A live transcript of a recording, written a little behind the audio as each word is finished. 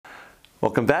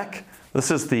Welcome back.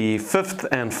 This is the fifth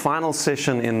and final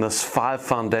session in this 5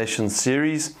 Foundations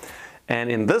series. And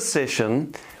in this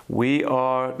session, we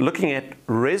are looking at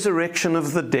resurrection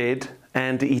of the dead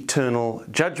and eternal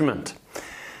judgment.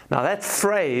 Now that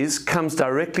phrase comes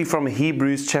directly from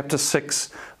Hebrews chapter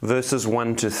 6, verses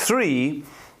 1 to 3,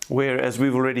 where, as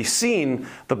we've already seen,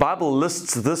 the Bible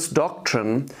lists this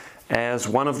doctrine as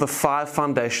one of the 5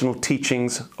 foundational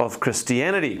teachings of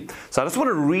Christianity. So I just want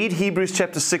to read Hebrews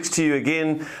chapter 6 to you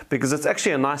again, because it's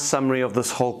actually a nice summary of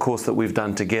this whole course that we've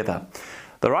done together.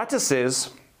 The writer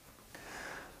says,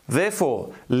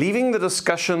 "Therefore, leaving the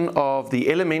discussion of the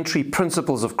elementary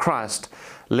principles of Christ,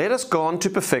 let us go on to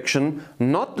perfection,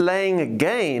 not laying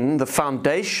again the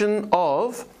foundation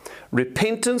of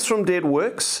repentance from dead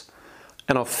works,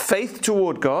 and of faith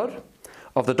toward God,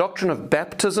 of the doctrine of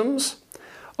baptisms,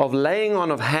 of laying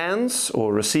on of hands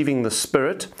or receiving the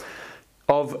Spirit,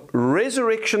 of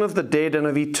resurrection of the dead and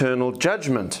of eternal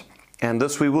judgment. And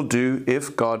this we will do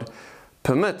if God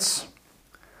permits."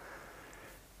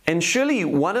 And surely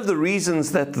one of the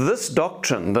reasons that this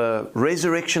doctrine, the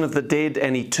resurrection of the dead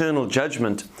and eternal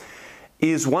judgment,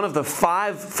 is one of the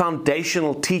 5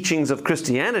 foundational teachings of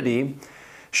Christianity,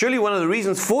 surely one of the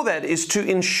reasons for that is to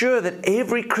ensure that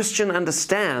every Christian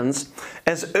understands,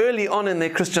 as early on in their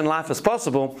Christian life as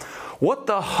possible, what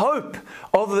the hope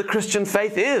of the Christian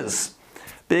faith is.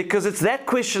 Because it's that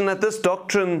question that this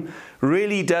doctrine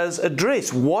really does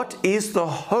address. What is the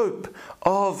hope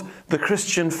of the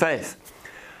Christian faith?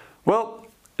 Well,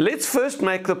 let's first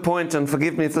make the point, and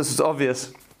forgive me if this is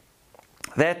obvious,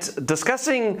 that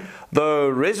discussing the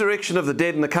resurrection of the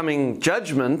dead and the coming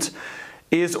judgment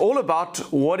is all about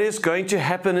what is going to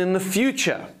happen in the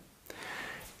future.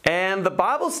 And the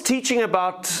Bible's teaching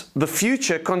about the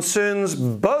future concerns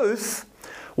both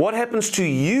what happens to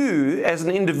you as an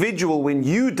individual when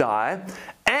you die,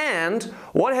 and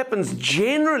what happens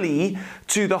generally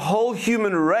to the whole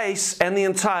human race and the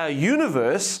entire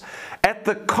universe at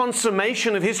the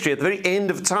consummation of history, at the very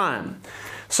end of time.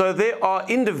 So there are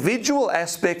individual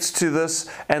aspects to this,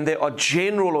 and there are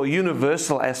general or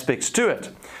universal aspects to it.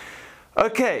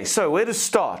 Okay, so where to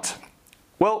start?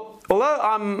 Well, although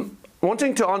I'm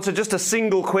wanting to answer just a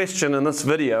single question in this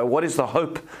video, what is the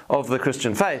hope of the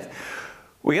Christian faith?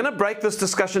 We're going to break this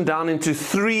discussion down into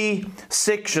 3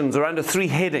 sections, or under 3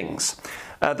 headings.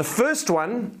 The first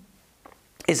one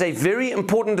is a very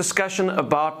important discussion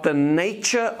about the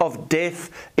nature of death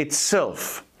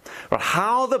itself, or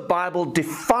how the Bible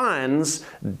defines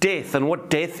death and what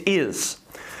death is.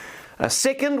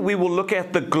 Second, we will look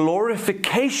at the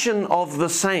glorification of the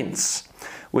saints,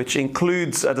 which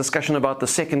includes a discussion about the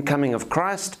second coming of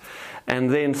Christ.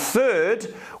 And then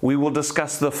third, we will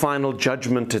discuss the final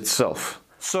judgment itself.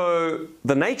 So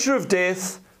the nature of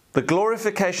death, the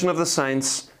glorification of the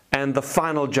saints, and the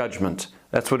final judgment.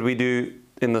 That's what we do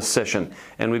in this session.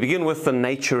 And we begin with the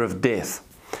nature of death.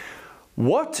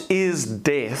 What is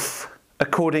death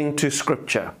according to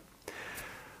Scripture?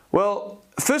 Well,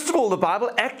 first of all, the Bible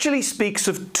actually speaks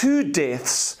of 2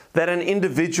 deaths that an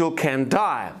individual can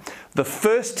die. The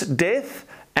first death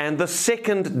and the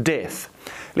second death.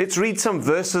 Let's read some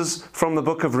verses from the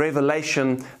book of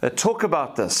Revelation that talk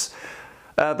about this.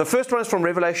 The first one is from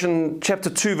Revelation chapter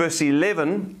 2, verse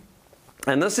 11.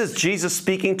 And this is Jesus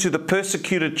speaking to the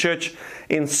persecuted church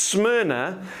in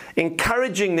Smyrna,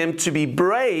 encouraging them to be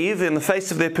brave in the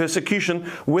face of their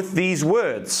persecution with these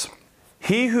words.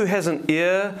 "He who has an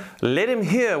ear, let him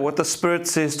hear what the Spirit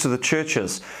says to the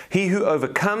churches. He who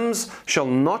overcomes shall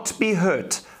not be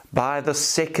hurt by the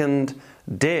second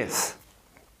death."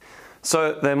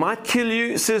 So they might kill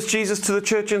you, says Jesus to the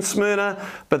church in Smyrna,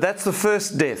 but that's the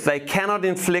first death. They cannot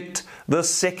inflict the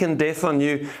second death on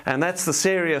you, and that's the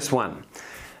serious one.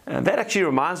 And that actually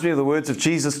reminds me of the words of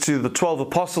Jesus to the 12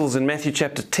 apostles in Matthew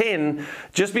chapter 10.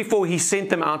 Just before he sent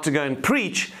them out to go and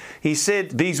preach, he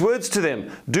said these words to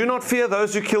them: "Do not fear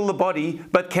those who kill the body,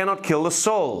 but cannot kill the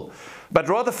soul. But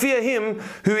rather fear him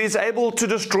who is able to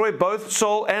destroy both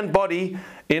soul and body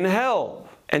in hell."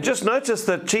 And just notice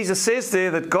that Jesus says there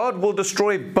that God will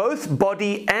destroy both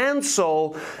body and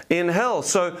soul in hell.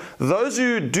 So those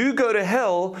who do go to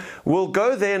hell will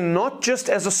go there not just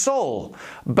as a soul,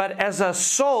 but as a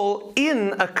soul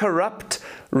in a corrupt,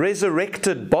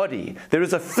 resurrected body. There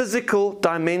is a physical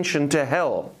dimension to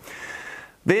hell.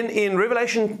 Then in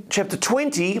Revelation chapter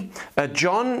 20,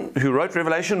 John, who wrote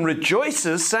Revelation,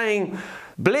 rejoices, saying,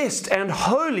 "Blessed and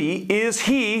holy is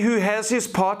he who has his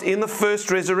part in the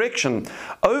first resurrection.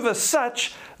 Over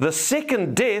such the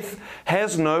second death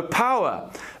has no power,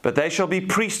 but they shall be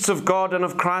priests of God and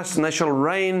of Christ, and they shall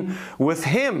reign with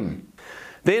him."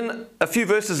 Then a few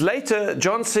verses later,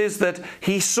 John says that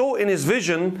he saw in his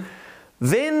vision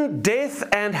Then death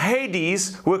and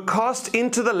Hades were cast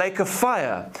into the lake of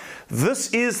fire.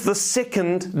 This is the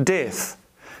second death.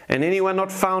 And anyone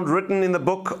not found written in the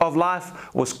book of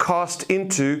life was cast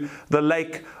into the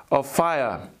lake of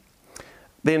fire.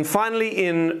 Then finally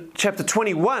in chapter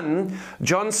 21,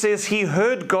 John says he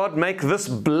heard God make this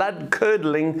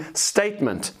blood-curdling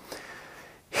statement.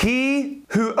 He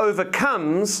who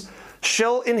overcomes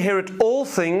shall inherit all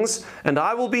things, and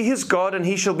I will be his God, and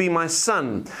he shall be my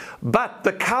son. But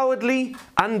the cowardly,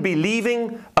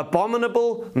 unbelieving,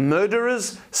 abominable,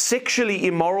 murderers, sexually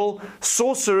immoral,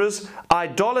 sorcerers,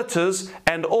 idolaters,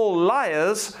 and all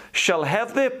liars shall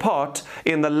have their part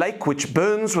in the lake which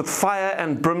burns with fire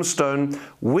and brimstone,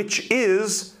 which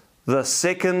is the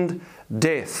second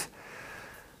death.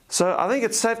 So I think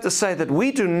it's safe to say that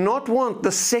we do not want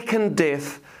the second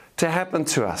death to happen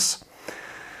to us.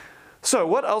 So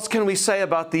what else can we say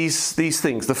about these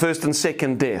things, the first and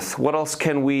second death? What else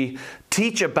can we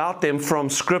teach about them from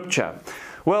Scripture?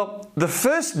 Well, the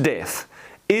first death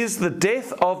is the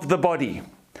death of the body,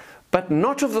 but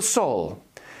not of the soul.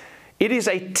 It is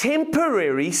a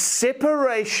temporary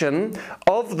separation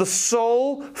of the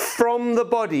soul from the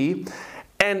body,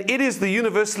 and it is the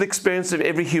universal experience of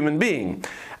every human being.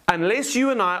 Unless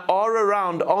you and I are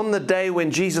around on the day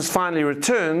when Jesus finally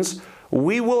returns,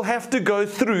 we will have to go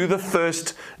through the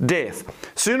first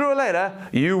death. Sooner or later,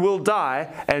 you will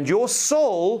die, and your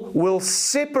soul will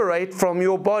separate from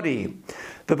your body.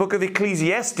 The book of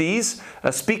Ecclesiastes,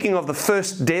 speaking of the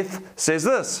first death, says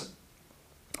this: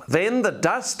 Then the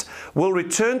dust will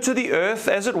return to the earth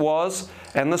as it was,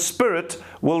 and the spirit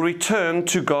will return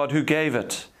to God who gave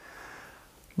it.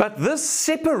 But this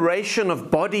separation of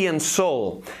body and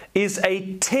soul is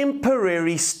a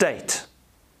temporary state.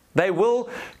 They will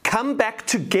come back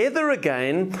together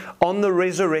again on the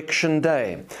resurrection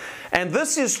day. And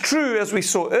this is true, as we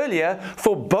saw earlier,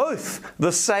 for both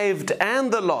the saved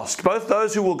and the lost. Both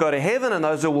those who will go to heaven and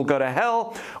those who will go to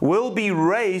hell will be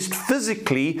raised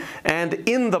physically, and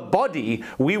in the body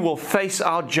we will face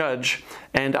our judge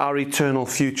and our eternal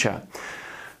future.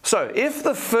 So if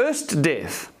the first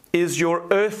death is your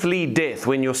earthly death,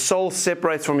 when your soul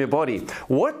separates from your body,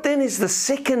 what then is the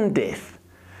second death?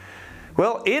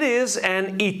 Well, it is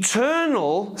an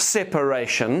eternal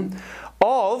separation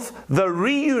of the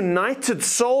reunited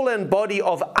soul and body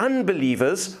of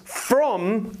unbelievers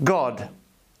from God.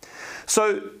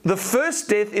 So the first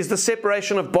death is the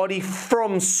separation of body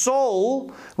from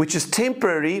soul, which is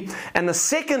temporary, and the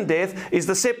second death is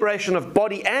the separation of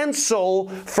body and soul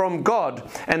from God,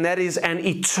 and that is an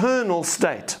eternal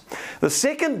state. The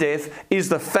second death is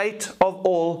the fate of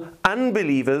all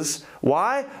unbelievers.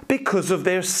 Why? Because of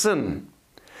their sin.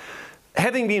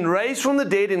 Having been raised from the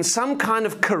dead in some kind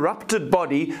of corrupted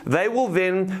body, they will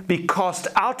then be cast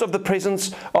out of the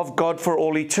presence of God for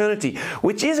all eternity,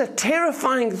 which is a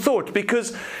terrifying thought,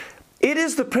 because it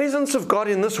is the presence of God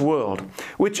in this world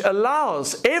which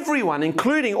allows everyone,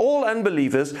 including all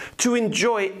unbelievers, to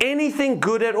enjoy anything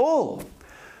good at all.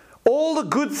 All the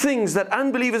good things that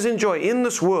unbelievers enjoy in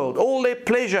this world, all their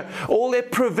pleasure, all their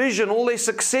provision, all their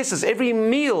successes, every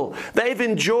meal they've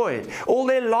enjoyed, all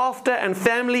their laughter and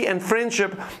family and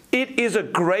friendship, it is a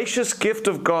gracious gift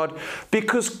of God,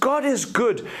 because God is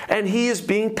good and He is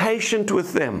being patient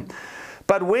with them.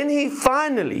 But when He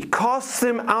finally casts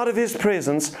them out of His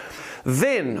presence,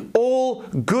 then all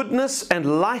goodness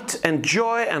and light and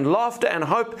joy and laughter and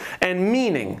hope and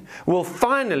meaning will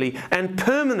finally and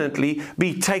permanently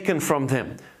be taken from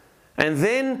them. And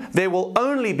then there will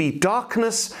only be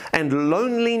darkness and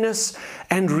loneliness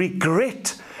and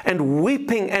regret and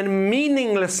weeping and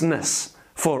meaninglessness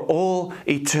for all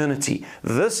eternity.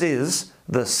 This is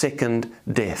the second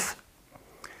death.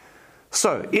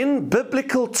 So, in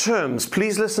biblical terms,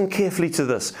 please listen carefully to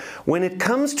this. When it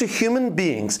comes to human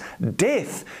beings,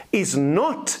 death is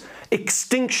not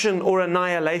extinction or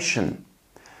annihilation.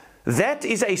 That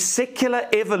is a secular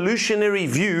evolutionary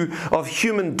view of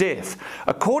human death.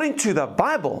 According to the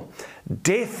Bible,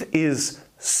 death is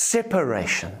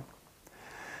separation.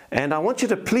 And I want you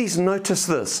to please notice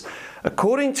this.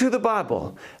 According to the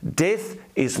Bible, death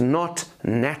is not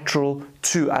natural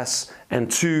to us and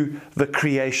to the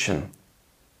creation.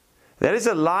 That is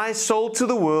a lie sold to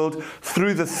the world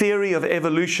through the theory of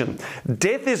evolution.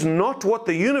 Death is not what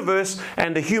the universe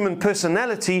and the human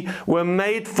personality were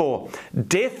made for.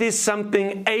 Death is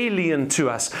something alien to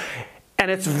us.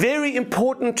 And it's very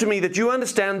important to me that you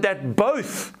understand that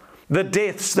both the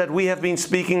deaths that we have been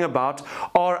speaking about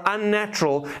are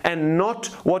unnatural and not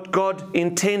what God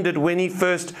intended when He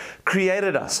first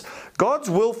created us.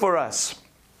 God's will for us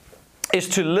is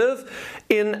to live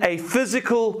in a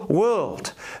physical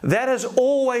world. That has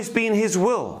always been His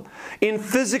will. in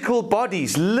physical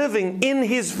bodies, living in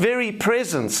His very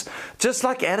presence, just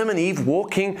like Adam and Eve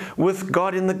walking with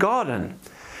God in the garden.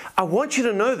 I want you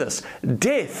to know this.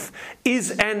 Death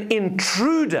is an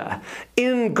intruder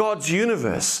in God's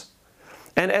universe.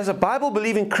 And as a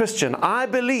Bible-believing Christian, I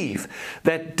believe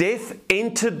that death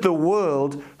entered the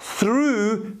world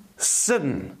through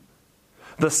sin.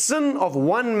 The sin of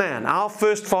one man, our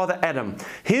first father Adam,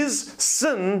 his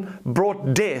sin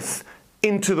brought death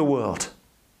into the world.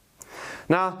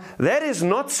 Now, that is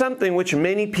not something which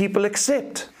many people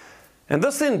accept. And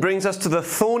this then brings us to the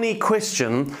thorny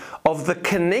question of the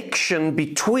connection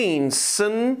between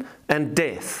sin and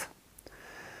death.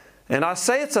 And I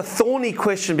say it's a thorny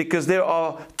question because there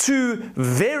are two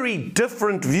very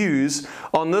different views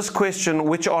on this question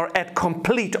which are at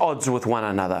complete odds with one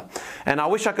another. And I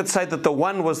wish I could say that the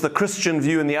one was the Christian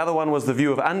view and the other one was the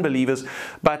view of unbelievers.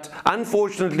 But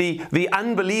unfortunately, the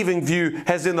unbelieving view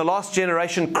has in the last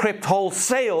generation crept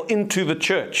wholesale into the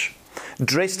church,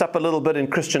 dressed up a little bit in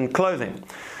Christian clothing.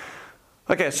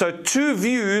 Okay, so two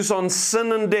views on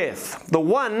sin and death. The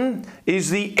one is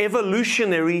the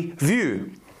evolutionary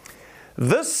view.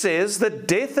 This says that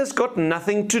death has got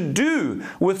nothing to do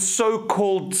with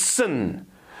so-called sin.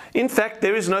 In fact,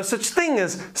 there is no such thing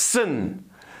as sin.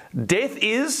 Death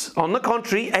is, on the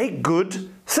contrary, a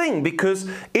good thing because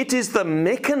it is the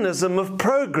mechanism of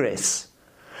progress.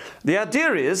 The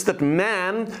idea is that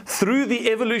man, through the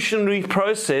evolutionary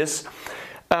process,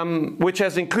 which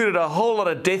has included a whole lot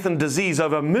of death and disease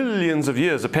over millions of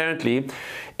years, apparently,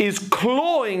 is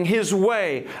clawing his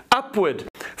way upward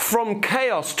from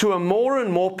chaos to a more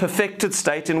and more perfected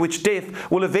state in which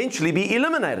death will eventually be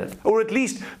eliminated, or at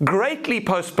least greatly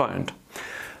postponed.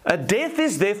 Death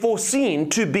is therefore seen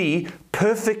to be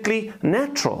perfectly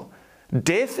natural.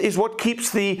 Death is what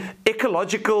keeps the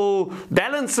ecological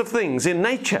balance of things in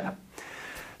nature.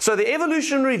 So the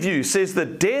evolutionary view says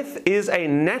that death is a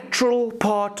natural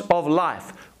part of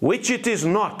life, which it is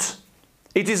not.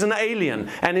 It is an alien,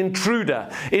 an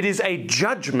intruder. It is a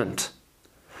judgment.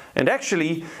 And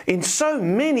actually, in so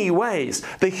many ways,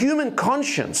 the human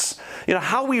conscience,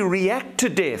 how we react to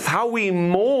death, how we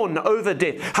mourn over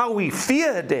death, how we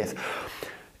fear death,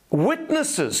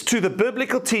 witnesses to the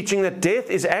biblical teaching that death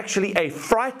is actually a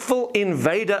frightful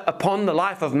invader upon the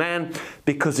life of man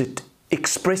because it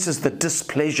expresses the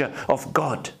displeasure of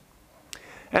God.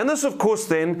 And this, of course,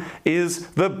 then is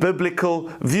the biblical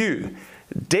view.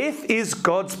 Death is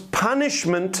God's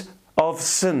punishment of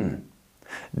sin.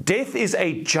 Death is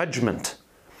a judgment.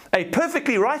 A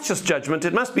perfectly righteous judgment,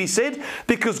 it must be said,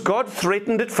 because God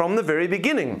threatened it from the very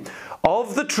beginning.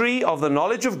 Of the tree of the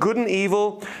knowledge of good and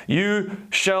evil you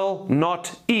shall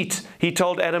not eat, He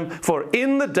told Adam, for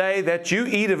in the day that you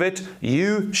eat of it,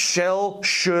 you shall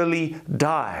surely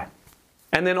die.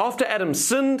 And then after Adam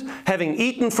sinned, having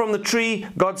eaten from the tree,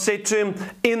 God said to him,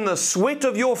 in the sweat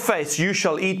of your face you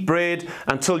shall eat bread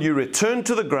until you return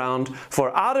to the ground,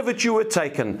 for out of it you were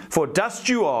taken, for dust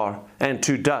you are, and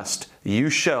to dust you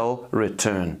shall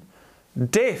return.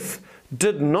 Death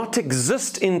did not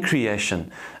exist in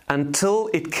creation until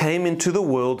it came into the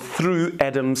world through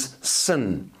Adam's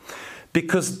sin.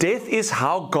 Because death is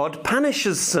how God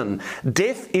punishes sin.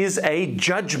 Death is a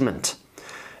judgment.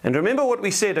 And remember what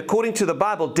we said, according to the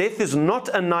Bible, death is not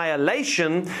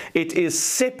annihilation, it is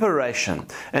separation.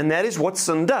 And that is what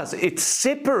sin does. It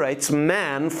separates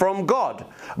man from God,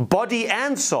 body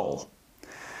and soul.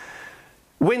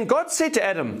 When God said to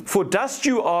Adam, for dust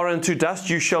you are and to dust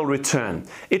you shall return,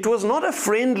 it was not a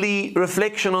friendly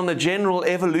reflection on the general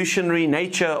evolutionary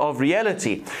nature of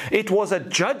reality. It was a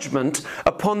judgment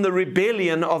upon the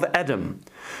rebellion of Adam.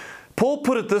 Paul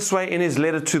put it this way in his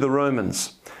letter to the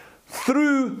Romans.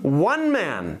 Through one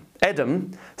man,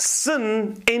 Adam,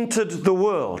 sin entered the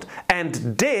world,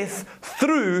 and death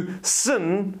through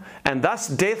sin, and thus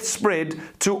death spread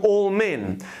to all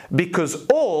men, because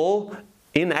all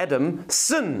in Adam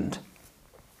sinned.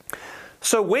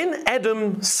 So when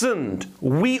Adam sinned,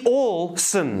 we all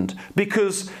sinned,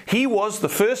 because he was the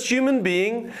first human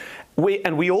being,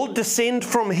 and we all descend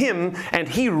from him, and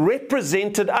he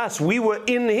represented us. We were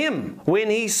in him when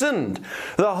he sinned.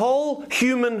 The whole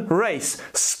human race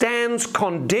stands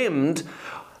condemned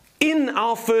in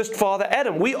our first father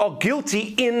Adam. We are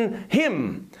guilty in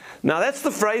him. Now that's the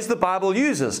phrase the Bible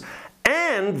uses.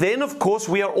 And then, of course,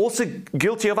 we are also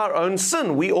guilty of our own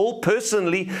sin. We all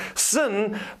personally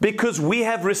sin because we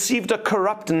have received a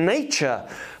corrupt nature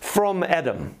from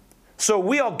Adam. So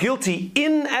we are guilty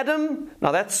in Adam.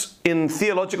 Now that's in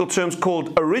theological terms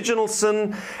called original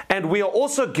sin. And we are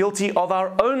also guilty of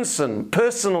our own sin,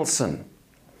 personal sin.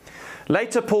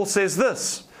 Later Paul says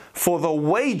this, for the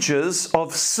wages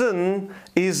of sin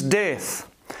is death.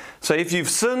 So if you've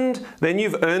sinned, then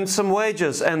you've earned some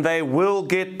wages, and they will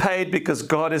get paid because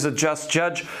God is a just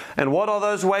judge. And what are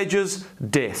those wages?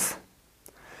 Death.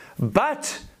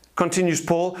 But, continues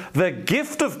Paul, the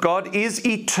gift of God is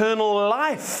eternal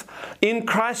life in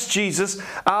Christ Jesus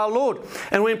our Lord.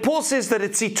 And when Paul says that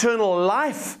it's eternal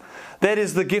life, that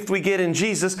is the gift we get in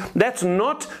Jesus, that's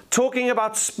not talking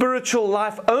about spiritual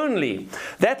life only.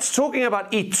 That's talking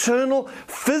about eternal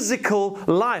physical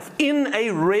life in a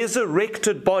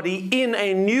resurrected body, in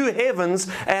a new heavens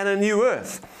and a new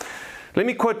earth. Let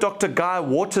me quote Dr. Guy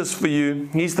Waters for you.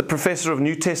 He's the professor of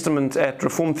New Testament at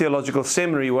Reformed Theological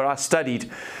Seminary, where I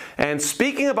studied. And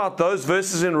speaking about those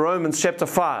verses in Romans chapter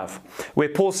 5, where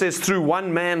Paul says, through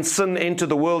one man sin entered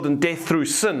the world and death through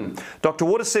sin, Dr.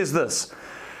 Waters says this: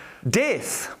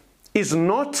 death is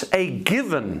not a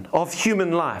given of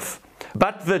human life,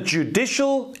 but the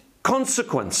judicial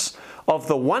consequence of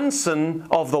the one sin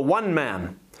of the one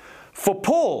man. For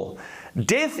Paul,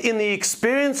 death in the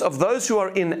experience of those who are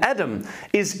in Adam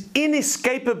is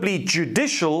inescapably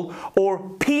judicial or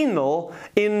penal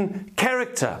in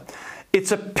character.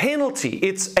 It's a penalty.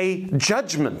 It's a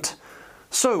judgment.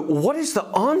 So what is the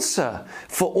answer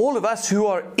for all of us who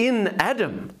are in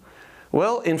Adam?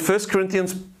 Well, in 1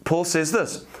 Corinthians, Paul says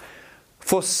this: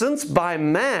 for since by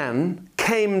man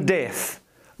came death,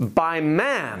 by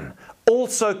man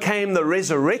also came the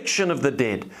resurrection of the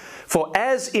dead. For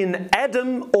as in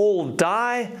Adam all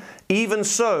die, even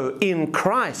so in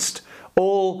Christ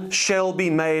all shall be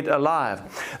made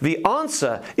alive. The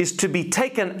answer is to be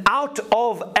taken out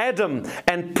of Adam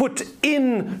and put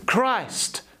in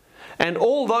Christ. And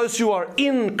all those who are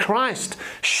in Christ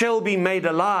shall be made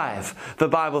alive, the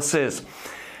Bible says.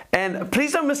 And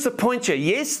please don't miss the point here.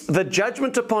 Yes, the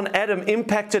judgment upon Adam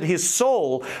impacted his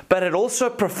soul, but it also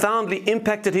profoundly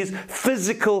impacted his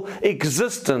physical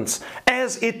existence,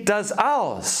 as it does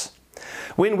ours.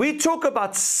 When we talk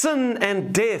about sin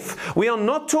and death, we are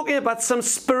not talking about some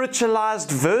spiritualized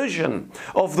version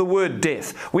of the word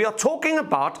death. We are talking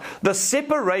about the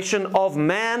separation of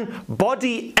man,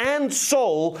 body, and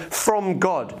soul from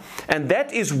God. And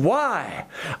that is why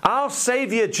our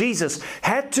Savior Jesus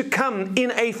had to come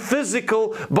in a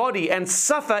physical body and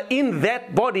suffer in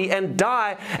that body and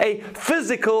die a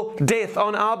physical death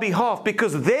on our behalf.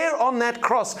 Because there on that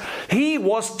cross, He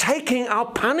was taking our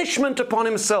punishment upon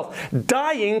Himself,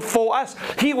 dying for us.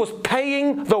 He was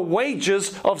paying the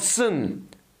wages of sin.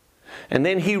 And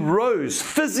then He rose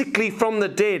physically from the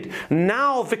dead,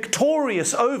 now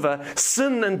victorious over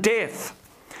sin and death.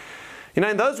 You know,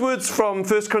 in those words from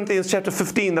 1 Corinthians chapter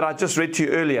 15 that I just read to you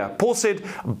earlier, Paul said,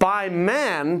 by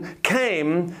man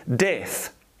came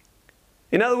death.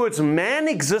 In other words, man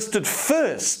existed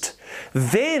first,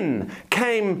 then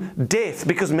came death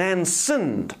because man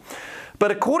sinned.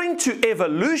 But according to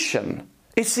evolution,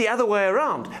 it's the other way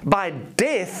around. By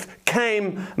death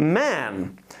came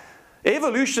man.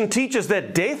 Evolution teaches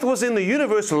that death was in the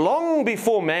universe long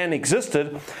before man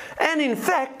existed, and in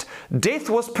fact, death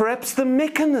was perhaps the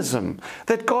mechanism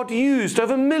that God used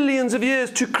over millions of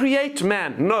years to create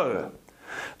man. No,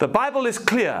 the Bible is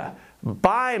clear.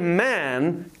 By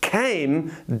man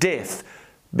came death,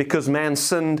 because man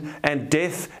sinned, and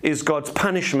death is God's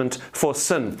punishment for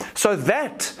sin. So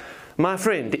that, my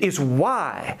friend, is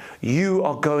why you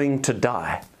are going to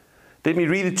die. Let me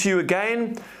read it to you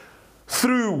again.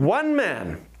 Through one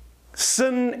man,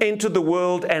 sin entered the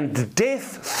world, and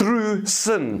death through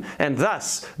sin. And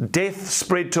thus, death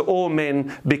spread to all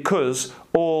men because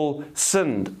all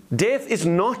sinned. Death is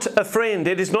not a friend.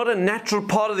 It is not a natural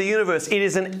part of the universe. It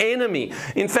is an enemy.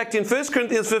 In fact, in 1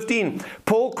 Corinthians 15,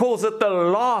 Paul calls it the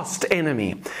last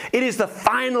enemy. It is the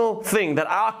final thing that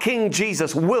our King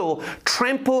Jesus will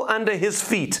trample under His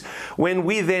feet when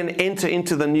we then enter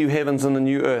into the new heavens and the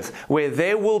new earth, where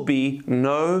there will be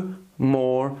no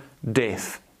more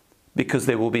death, because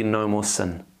there will be no more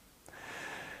sin.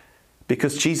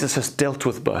 Because Jesus has dealt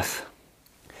with both.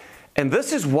 And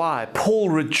this is why Paul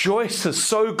rejoices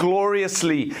so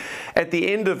gloriously at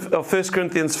the end of 1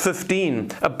 Corinthians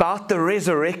 15 about the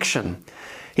resurrection.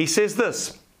 He says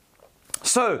this: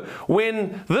 so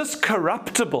when this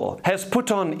corruptible has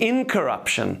put on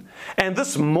incorruption, and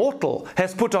this mortal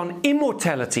has put on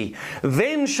immortality,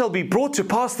 then shall be brought to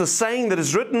pass the saying that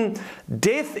is written,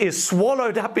 death is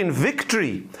swallowed up in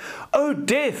victory. O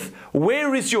death,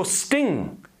 where is your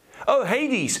sting? O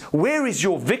Hades, where is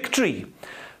your victory?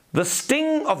 The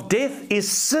sting of death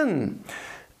is sin.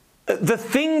 The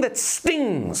thing that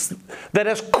stings, that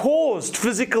has caused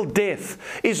physical death,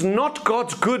 is not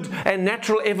God's good and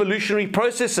natural evolutionary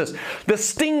processes. The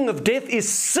sting of death is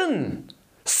sin.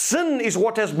 Sin is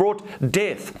what has brought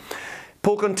death.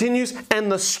 Paul continues,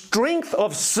 and the strength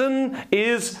of sin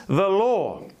is the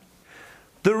law.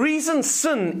 The reason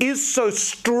sin is so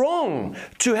strong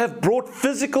to have brought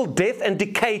physical death and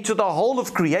decay to the whole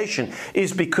of creation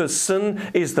is because sin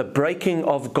is the breaking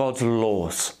of God's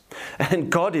laws.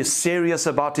 And God is serious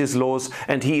about His laws,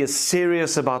 and He is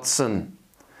serious about sin.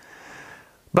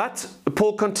 But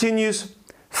Paul continues,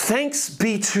 thanks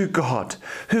be to God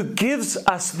who gives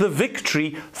us the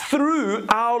victory through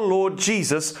our Lord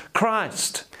Jesus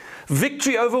Christ.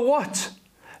 Victory over what?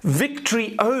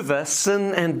 Victory over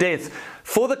sin and death.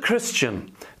 For the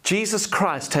Christian, Jesus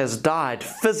Christ has died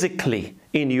physically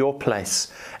in your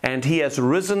place, and He has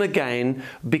risen again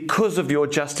because of your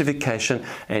justification,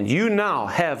 and you now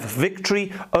have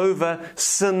victory over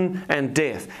sin and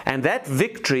death. And that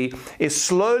victory is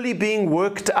slowly being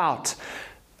worked out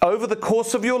over the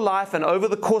course of your life and over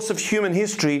the course of human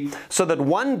history, so that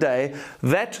one day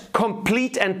that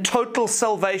complete and total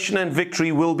salvation and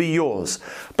victory will be yours.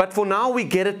 But for now we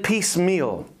get it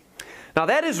piecemeal. Now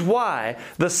that is why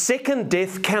the second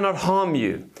death cannot harm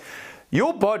you.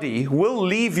 Your body will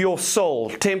leave your soul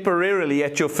temporarily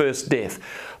at your first death,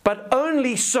 but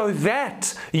only so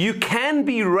that you can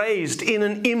be raised in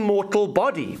an immortal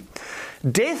body.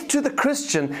 Death to the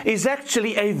Christian is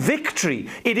actually a victory.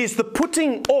 It is the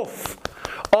putting off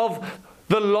of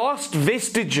the last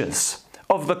vestiges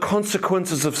of the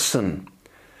consequences of sin.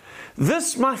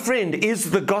 This, my friend,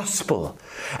 is the gospel,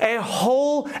 a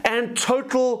whole and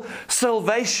total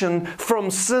salvation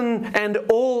from sin and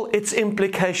all its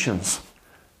implications.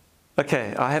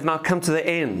 Okay, I have now come to the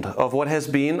end of what has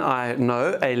been, I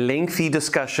know, a lengthy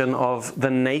discussion of the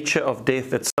nature of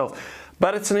death itself.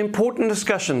 But it's an important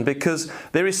discussion because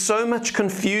there is so much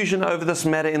confusion over this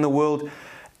matter in the world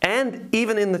and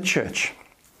even in the church.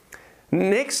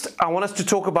 Next, I want us to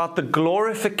talk about the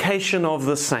glorification of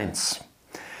the saints.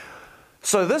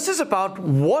 So this is about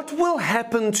what will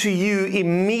happen to you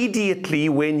immediately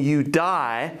when you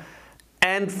die,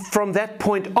 and from that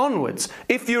point onwards,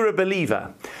 if you're a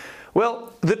believer.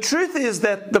 Well, the truth is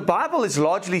that the Bible is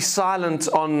largely silent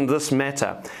on this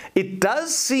matter. It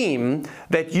does seem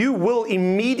that you will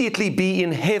immediately be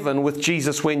in heaven with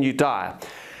Jesus when you die,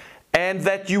 and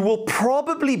that you will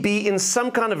probably be in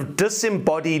some kind of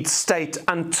disembodied state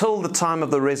until the time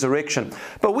of the resurrection.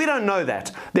 But we don't know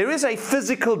that. There is a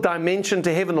physical dimension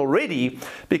to heaven already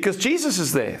because Jesus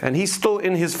is there and He's still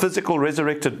in His physical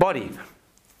resurrected body.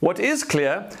 What is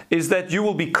clear is that you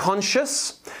will be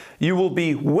conscious, you will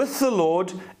be with the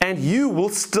Lord, and you will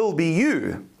still be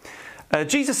you.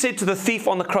 Jesus said to the thief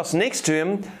on the cross next to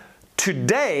Him,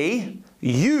 "Today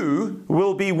you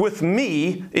will be with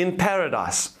me in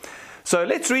paradise." So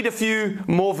let's read a few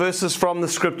more verses from the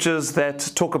scriptures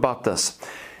that talk about this.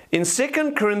 In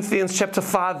 2 Corinthians chapter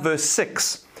 5 verse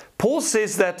 6, Paul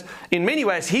says that in many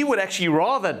ways he would actually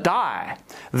rather die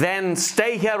than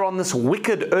stay here on this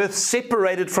wicked earth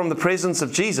separated from the presence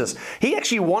of Jesus. He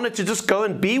actually wanted to just go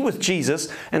and be with Jesus,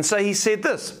 and so he said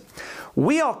this,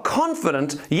 "We are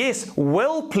confident, yes,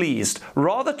 well pleased,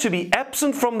 rather to be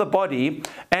absent from the body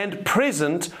and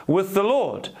present with the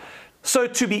Lord." So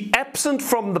to be absent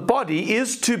from the body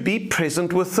is to be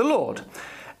present with the Lord.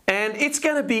 And it's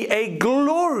going to be a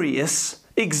glorious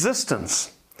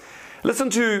existence. Listen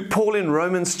to Paul in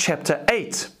Romans chapter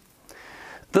 8.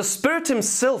 "The Spirit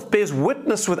Himself bears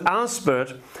witness with our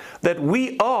spirit that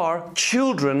we are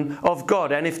children of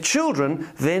God. And if children,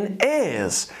 then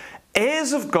heirs.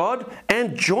 Heirs of God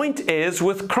and joint heirs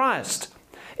with Christ.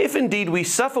 If indeed we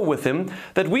suffer with Him,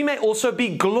 that we may also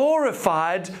be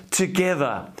glorified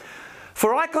together.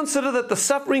 For I consider that the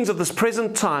sufferings of this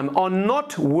present time are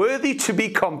not worthy to be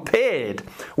compared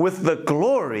with the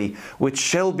glory which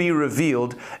shall be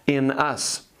revealed in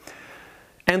us."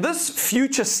 And this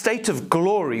future state of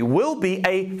glory will be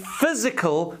a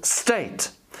physical state.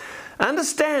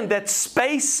 Understand that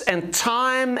space and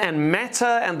time and matter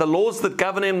and the laws that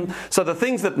govern Him, so the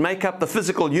things that make up the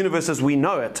physical universe as we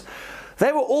know it,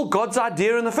 they were all God's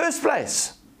idea in the first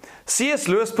place. C.S.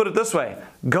 Lewis put it this way,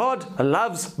 God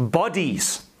loves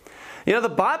bodies. You know, the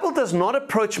Bible does not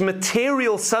approach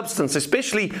material substance,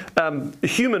 especially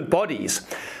human bodies,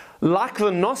 like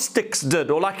the Gnostics did,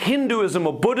 or like Hinduism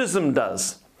or Buddhism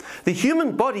does. The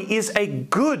human body is a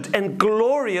good and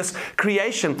glorious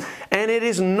creation, and it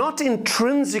is not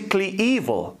intrinsically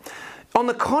evil. On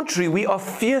the contrary, we are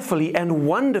fearfully and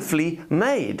wonderfully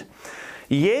made.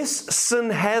 Yes,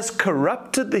 sin has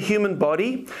corrupted the human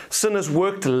body. Sin has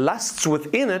worked lusts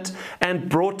within it and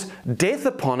brought death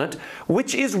upon it,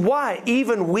 which is why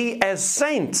even we as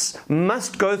saints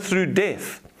must go through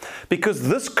death. because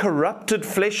this corrupted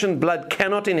flesh and blood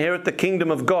cannot inherit the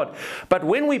kingdom of God. But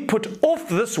when we put off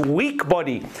this weak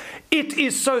body, it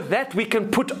is so that we can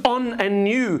put on a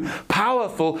new,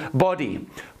 powerful body.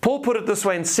 Paul put it this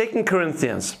way in 2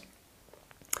 Corinthians.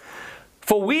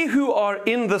 For we who are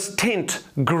in this tent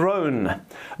groan,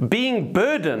 being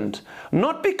burdened,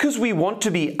 not because we want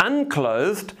to be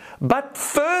unclothed, but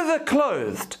further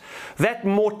clothed, that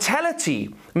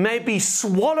mortality may be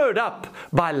swallowed up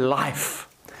by life.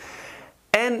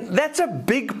 And that's a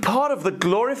big part of the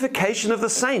glorification of the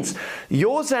saints.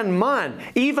 Yours and mine,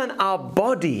 even our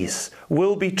bodies,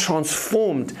 will be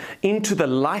transformed into the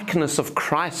likeness of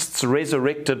Christ's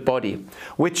resurrected body,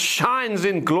 which shines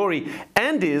in glory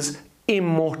and is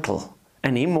immortal,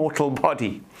 an immortal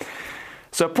body.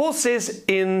 So Paul says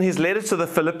in his letter to the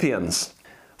Philippians,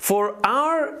 for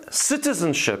our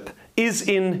citizenship is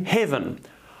in heaven,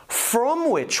 from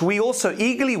which we also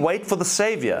eagerly wait for the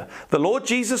Savior, the Lord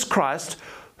Jesus Christ,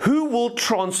 who will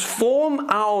transform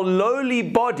our lowly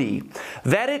body,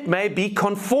 that it may be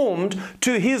conformed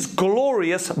to his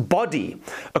glorious body,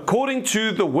 according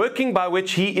to the working by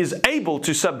which he is able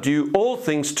to subdue all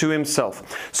things to himself.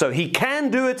 So he can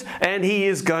do it, and he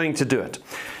is going to do it.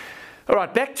 All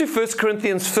right, back to 1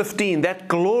 Corinthians 15, that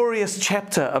glorious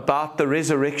chapter about the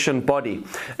resurrection body.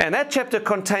 And that chapter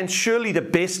contains surely the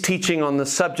best teaching on the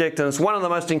subject, and it's one of the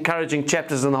most encouraging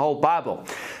chapters in the whole Bible.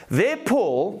 There,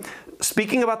 Paul,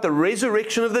 speaking about the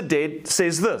resurrection of the dead,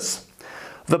 says this: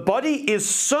 the body is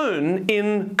sown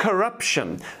in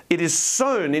corruption. It is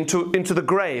sown into the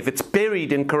grave. It's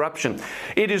buried in corruption.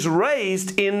 It is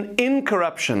raised in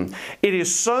incorruption. It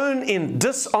is sown in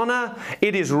dishonor.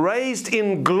 It is raised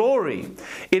in glory.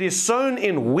 It is sown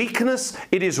in weakness.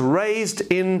 It is raised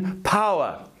in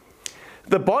power.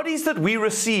 The bodies that we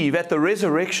receive at the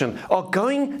resurrection are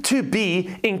going to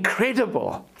be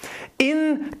incredible.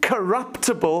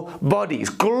 Incorruptible bodies,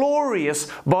 glorious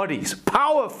bodies,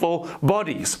 powerful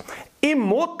bodies,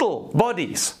 immortal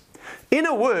bodies. In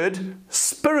a word,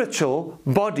 spiritual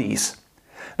bodies.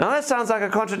 Now that sounds like a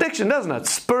contradiction, doesn't it?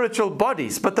 Spiritual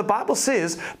bodies. But the Bible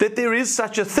says that there is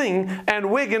such a thing, and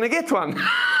we're going to get one.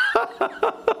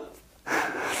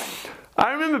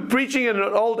 I remember preaching at an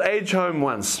old age home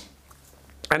once.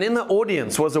 And in the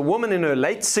audience was a woman in her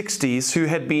late 60s who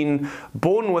had been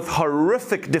born with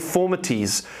horrific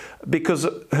deformities because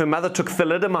her mother took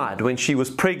thalidomide when she was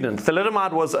pregnant.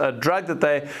 Thalidomide was a drug that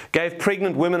they gave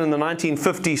pregnant women in the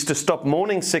 1950s to stop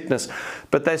morning sickness.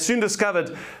 But they soon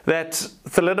discovered that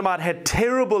thalidomide had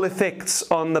terrible effects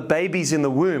on the babies in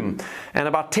the womb. And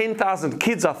about 10,000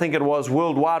 kids, I think it was,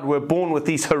 worldwide were born with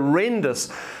these horrendous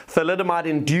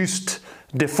thalidomide-induced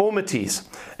deformities.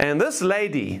 And this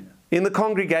lady in the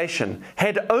congregation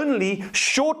had only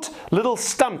short little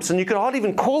stumps, and you could hardly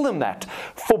even call them that,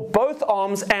 for both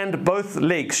arms and both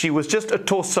legs. She was just a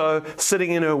torso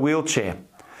sitting in her wheelchair.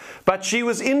 But she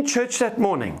was in church that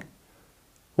morning.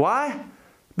 Why?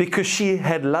 Because she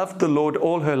had loved the Lord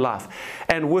all her life.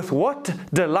 And with what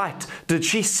delight did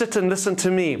she sit and listen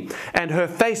to me, and her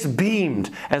face beamed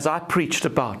as I preached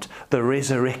about the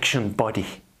resurrection body.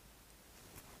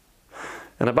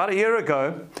 And about a year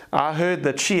ago, I heard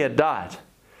that she had died.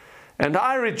 And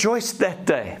I rejoiced that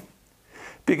day,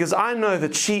 because I know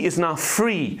that she is now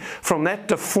free from that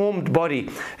deformed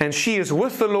body, and she is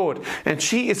with the Lord, and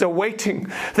she is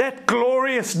awaiting that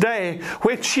glorious day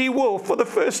when she will, for the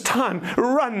first time,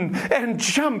 run and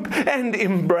jump and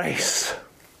embrace.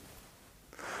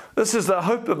 This is the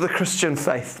hope of the Christian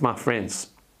faith, my friends.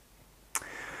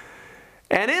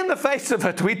 And in the face of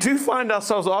it, we do find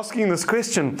ourselves asking this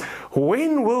question: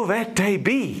 when will that day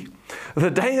be?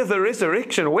 The day of the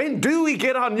resurrection. When do we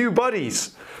get our new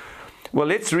bodies? Well,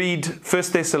 let's read 1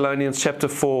 Thessalonians chapter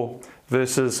 4,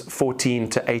 verses 14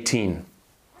 to 18.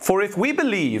 For if we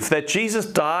believe that Jesus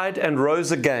died and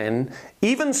rose again,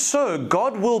 even so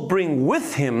God will bring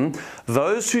with him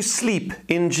those who sleep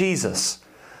in Jesus.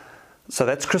 So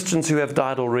that's Christians who have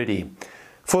died already.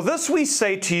 For this we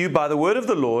say to you by the word of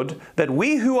the Lord, that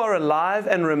we who are alive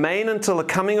and remain until the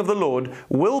coming of the Lord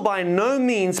will by no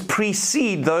means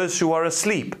precede those who are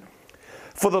asleep.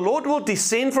 For the Lord will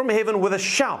descend from heaven with a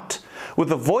shout, with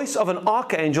the voice of an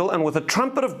archangel, and with a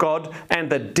trumpet of God, and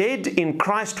the dead in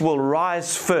Christ will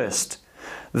rise first.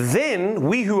 Then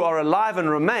we who are alive and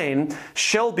remain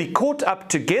shall be caught up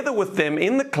together with them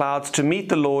in the clouds to meet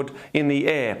the Lord in the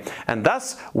air, and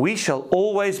thus we shall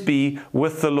always be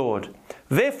with the Lord.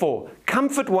 Therefore,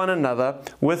 comfort one another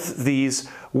with these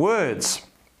words.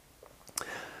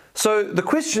 So the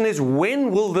question is,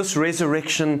 when will this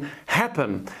resurrection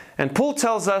happen? And Paul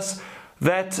tells us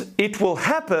that it will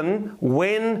happen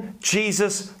when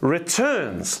Jesus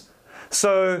returns.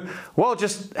 So, well,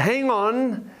 just hang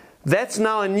on. That's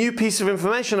now a new piece of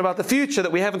information about the future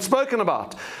that we haven't spoken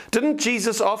about. Didn't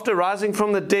Jesus, after rising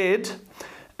from the dead,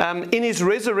 in his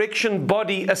resurrection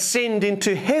body, ascend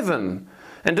into heaven?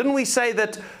 And didn't we say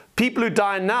that people who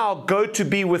die now go to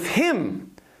be with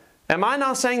him? Am I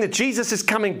now saying that Jesus is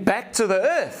coming back to the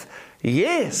earth?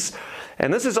 Yes.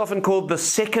 And this is often called the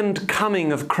second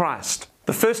coming of Christ.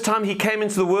 The first time he came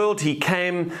into the world, he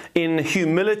came in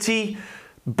humility,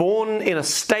 born in a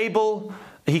stable.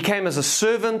 He came as a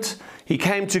servant. He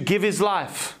came to give his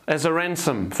life as a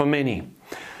ransom for many.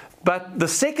 But the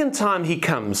second time he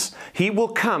comes, he will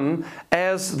come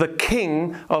as the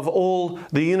King of all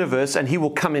the universe, and he will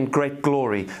come in great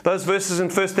glory. Those verses in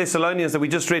 1 Thessalonians that we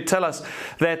just read tell us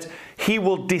that he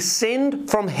will descend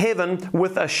from heaven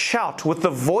with a shout, with the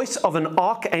voice of an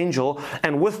archangel,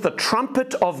 and with the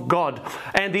trumpet of God.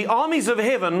 And the armies of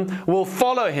heaven will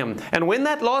follow him. And when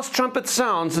that last trumpet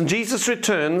sounds and Jesus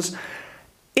returns,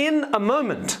 in a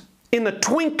moment, in the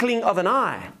twinkling of an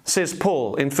eye, says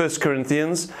Paul in 1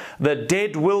 Corinthians, the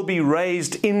dead will be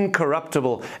raised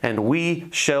incorruptible, and we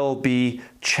shall be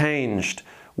changed.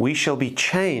 We shall be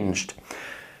changed.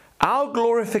 Our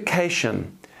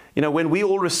glorification, when we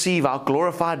all receive our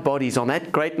glorified bodies on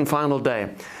that great and final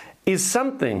day, is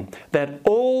something that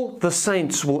all the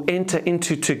saints will enter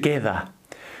into together.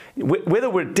 Whether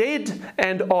we're dead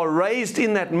and are raised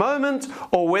in that moment,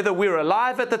 or whether we're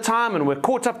alive at the time and we're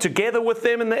caught up together with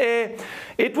them in the air,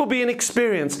 it will be an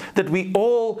experience that we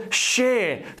all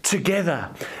share together.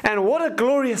 And what a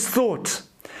glorious thought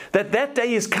that that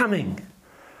day is coming.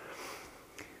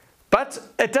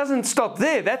 But it doesn't stop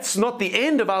there. That's not the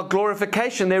end of our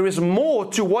glorification. There is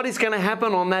more to what is going to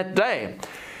happen on that day.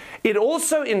 It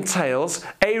also entails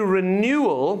a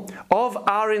renewal of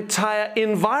our entire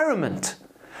environment.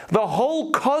 The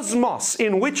whole cosmos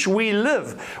in which we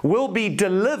live will be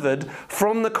delivered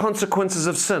from the consequences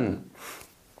of sin.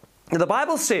 The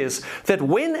Bible says that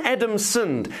when Adam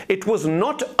sinned, it was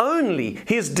not only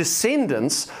his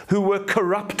descendants who were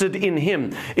corrupted in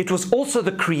him, it was also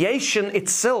the creation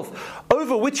itself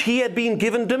over which he had been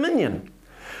given dominion.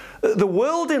 The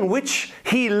world in which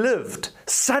he lived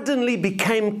suddenly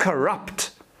became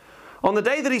corrupt. On the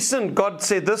day that he sinned, God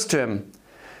said this to him: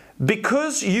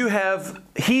 because you have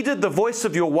heeded the voice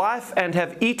of your wife and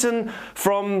have eaten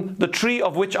from the tree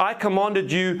of which I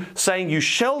commanded you, saying, you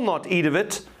shall not eat of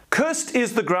it, cursed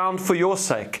is the ground for your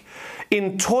sake.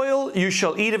 In toil you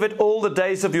shall eat of it all the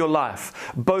days of your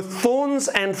life. Both thorns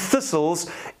and thistles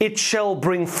it shall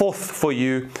bring forth for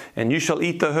you, and you shall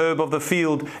eat the herb of the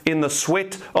field. In the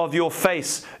sweat of your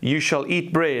face you shall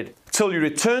eat bread, till you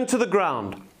return to the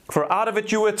ground, for out of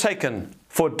it you were taken.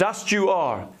 For dust you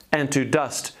are, and to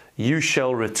dust you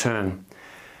shall return.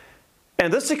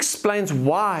 And this explains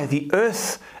why the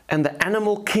earth and the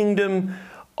animal kingdom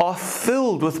are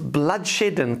filled with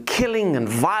bloodshed and killing and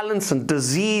violence and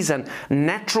disease and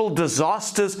natural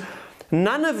disasters.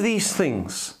 None of these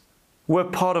things were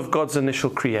part of God's initial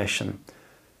creation.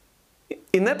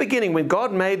 In that beginning, when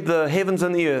God made the heavens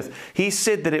and the earth, He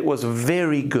said that it was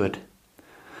very good.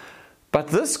 But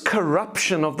this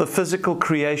corruption of the physical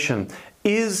creation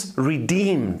is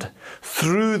redeemed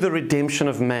through the redemption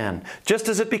of man, just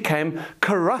as it became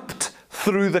corrupt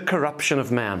through the corruption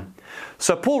of man.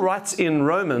 So Paul writes in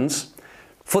Romans,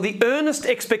 for the earnest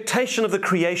expectation of the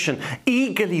creation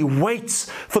eagerly waits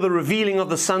for the revealing of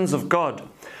the sons of God.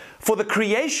 For the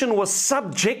creation was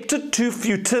subjected to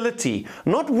futility,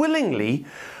 not willingly,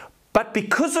 but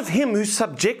because of Him who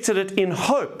subjected it in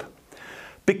hope.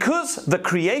 Because the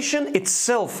creation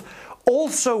itself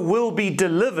also will be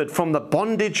delivered from the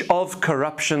bondage of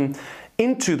corruption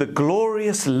into the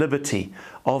glorious liberty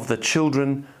of the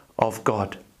children of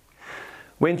God.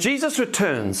 When Jesus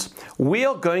returns, we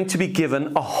are going to be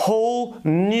given a whole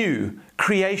new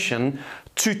creation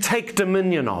to take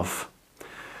dominion of.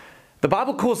 The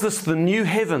Bible calls this the new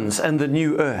heavens and the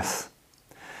new earth.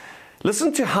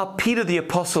 Listen to how Peter the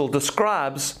Apostle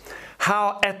describes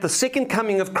how at the second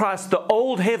coming of Christ, the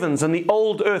old heavens and the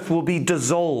old earth will be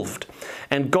dissolved,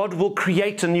 and God will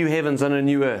create a new heavens and a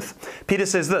new earth. Peter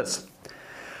says this,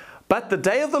 but the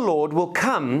day of the Lord will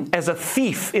come as a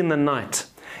thief in the night,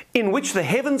 in which the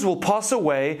heavens will pass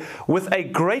away with a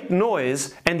great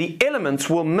noise, and the elements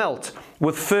will melt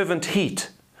with fervent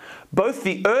heat. Both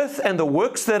the earth and the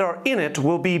works that are in it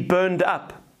will be burned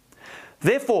up.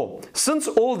 Therefore, since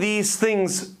all these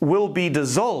things will be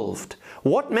dissolved,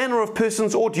 what manner of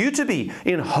persons ought you to be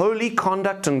in holy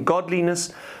conduct and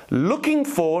godliness, looking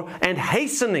for and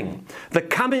hastening the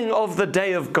coming of the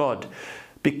day of God,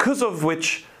 because of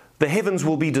which the heavens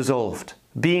will be dissolved,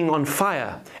 being on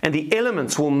fire, and the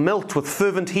elements will melt with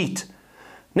fervent heat.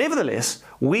 Nevertheless,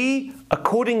 we,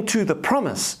 according to the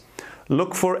promise,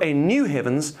 look for a new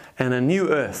heavens and a new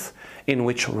earth in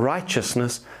which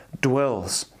righteousness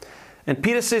dwells. And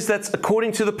Peter says that's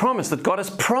according to the promise, that God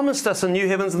has promised us a new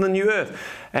heavens and a new earth.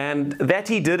 And that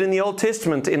He did in the Old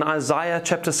Testament. In Isaiah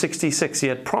chapter 66, He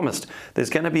had promised there's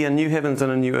going to be a new heavens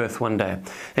and a new earth one day.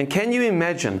 And can you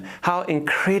imagine how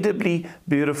incredibly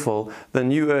beautiful the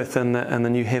new earth and the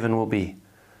new heaven will be?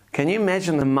 Can you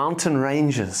imagine the mountain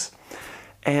ranges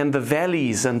and the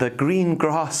valleys and the green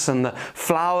grass and the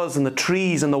flowers and the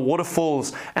trees and the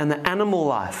waterfalls and the animal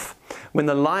life when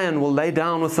the lion will lay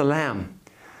down with the lamb?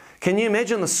 Can you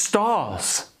imagine the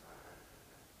stars,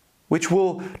 which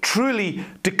will truly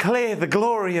declare the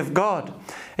glory of God?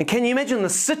 And can you imagine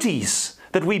the cities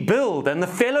that we build and the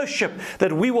fellowship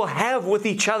that we will have with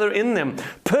each other in them?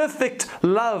 Perfect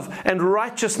love and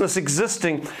righteousness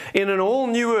existing in an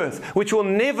all-new earth, which will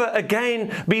never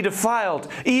again be defiled.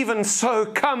 Even so,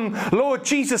 come, Lord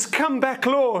Jesus, come back,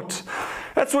 Lord.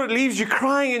 That's what it leaves you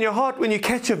crying in your heart when you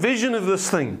catch a vision of this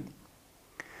thing.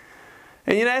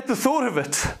 And at the thought of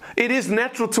it, it is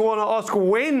natural to want to ask,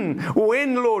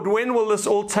 when, Lord, when will this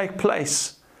all take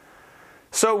place?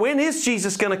 So when is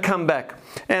Jesus going to come back?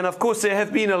 And of course, there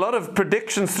have been a lot of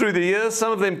predictions through the years,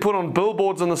 some of them put on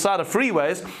billboards on the side of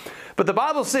freeways. But the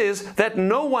Bible says that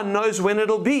no one knows when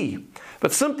it'll be,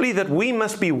 but simply that we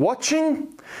must be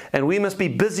watching and we must be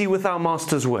busy with our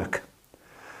Master's work.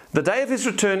 The day of His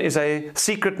return is a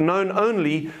secret known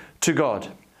only to God.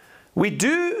 We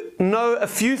do know a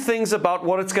few things about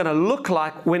what it's going to look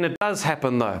like when it does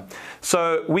happen, though.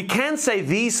 So we can say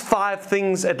these 5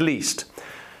 things at least.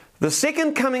 The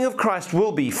second coming of Christ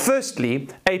will be, firstly,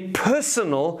 a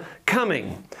personal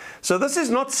coming. So this is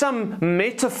not some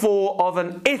metaphor of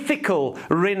an ethical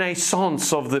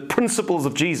renaissance of the principles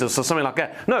of Jesus or something like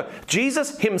that. No,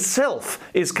 Jesus Himself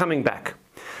is coming back.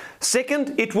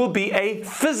 Second, it will be a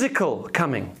physical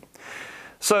coming.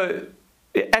 So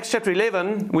Acts chapter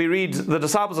 11, we read the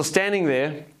disciples are standing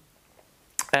there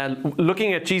and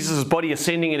looking at Jesus' body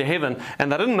ascending into heaven, and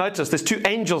they didn't notice there's 2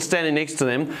 angels standing next to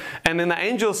them, and then the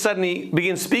angels suddenly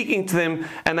begin speaking to them,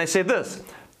 and they said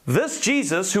this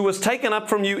Jesus who was taken up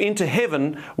from you into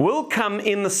heaven will come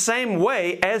in the same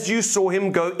way as you saw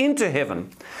Him go into heaven.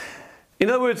 In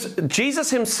other words,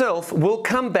 Jesus Himself will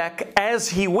come back as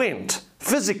He went,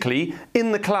 physically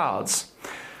in the clouds.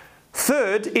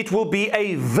 Third, it will be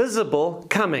a visible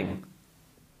coming.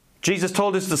 Jesus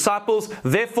told His disciples,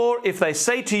 therefore, if they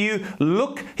say to you,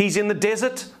 look, He's in the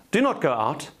desert, do not go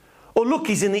out. Or look,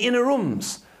 He's in the inner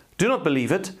rooms. Do not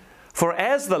believe it. For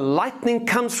as the lightning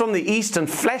comes from the east and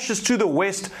flashes to the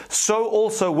west, so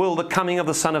also will the coming of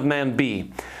the Son of Man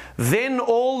be. Then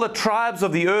all the tribes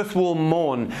of the earth will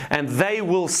mourn, and they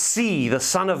will see the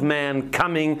Son of Man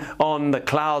coming on the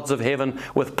clouds of heaven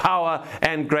with power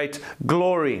and great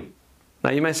glory. Now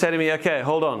you may say to me, okay,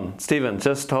 hold on, Stephen,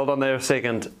 just hold on there a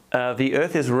second. The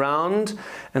earth is round,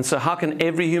 and so how can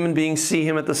every human being see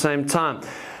Him at the same time?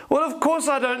 Well, of course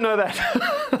I don't know that.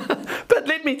 But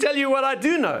let me tell you what I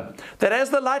do know. That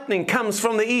as the lightning comes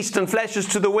from the east and flashes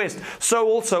to the west, so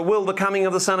also will the coming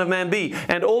of the Son of Man be.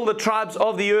 And all the tribes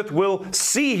of the earth will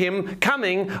see Him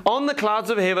coming on the clouds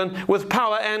of heaven with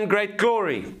power and great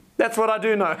glory. That's what I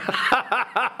do know.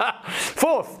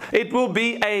 Fourth, it will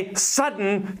be a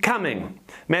sudden coming.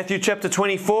 Matthew chapter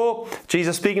 24,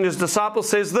 Jesus speaking to His disciples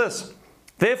says this,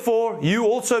 therefore you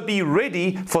also be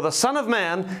ready, for the Son of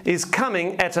Man is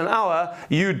coming at an hour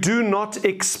you do not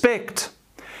expect.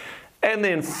 And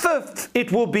then fifth,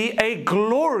 it will be a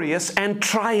glorious and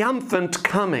triumphant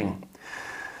coming.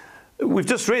 We've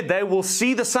just read, they will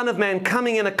see the Son of Man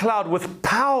coming in a cloud with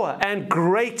power and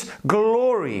great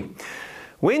glory.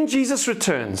 When Jesus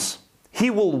returns,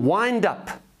 He will wind up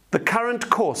the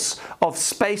current course of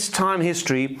space-time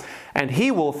history, and He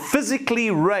will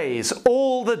physically raise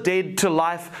all the dead to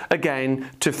life again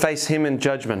to face Him in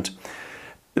judgment.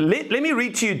 Let me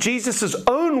read to you Jesus'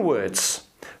 own words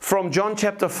from John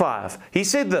chapter 5. He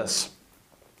said this,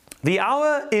 the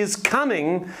hour is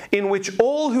coming in which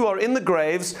all who are in the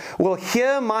graves will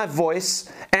hear my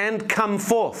voice and come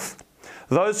forth.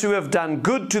 Those who have done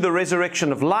good to the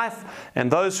resurrection of life, and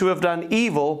those who have done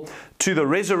evil to the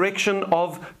resurrection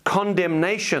of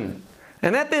condemnation.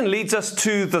 And that then leads us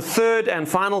to the third and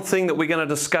final thing that we're going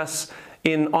to discuss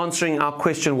in answering our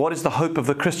question, what is the hope of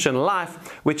the Christian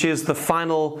life, which is the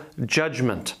final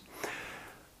judgment.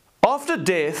 After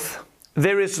death,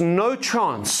 there is no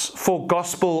chance for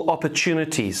gospel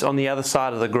opportunities on the other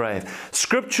side of the grave.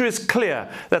 Scripture is clear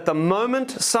that the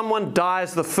moment someone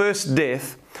dies the first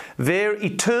death, their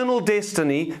eternal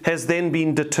destiny has then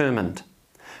been determined.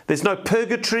 There's no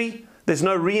purgatory, There's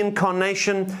no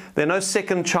reincarnation. There are no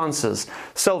second chances.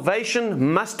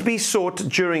 Salvation must be sought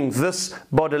during this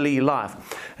bodily life.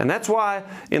 And that's why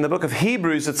in the book of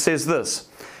Hebrews it says this: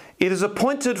 "It is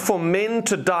appointed for men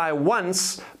to die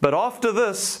once, but after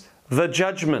this, the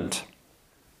judgment."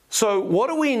 So what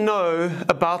do we know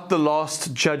about the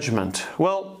last judgment?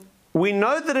 Well, we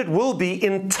know that it will be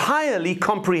entirely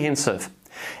comprehensive.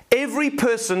 Every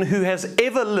person who has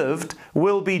ever lived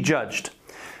will be judged.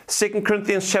 2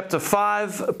 Corinthians chapter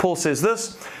 5, Paul says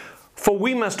this: "For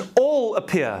we must all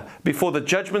appear before the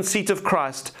judgment seat of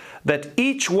Christ, that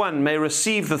each one may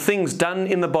receive the things done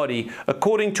in the body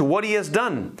according to what he has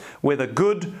done, whether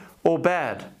good or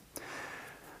bad."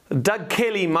 Doug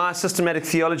Kelly, my systematic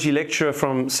theology lecturer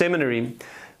from seminary,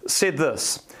 said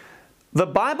this: "The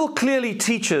Bible clearly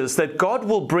teaches that God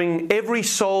will bring every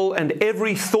soul and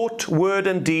every thought, word,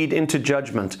 and deed into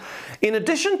judgment. In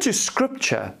addition to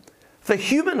Scripture, the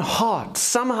human heart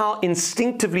somehow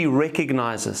instinctively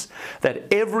recognizes that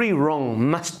every wrong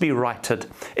must be righted,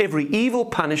 every evil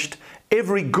punished,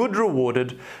 every good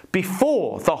rewarded,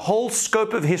 before the whole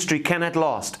scope of history can at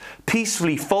last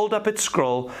peacefully fold up its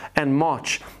scroll and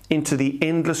march into the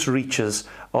endless reaches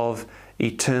of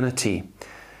eternity."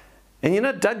 And you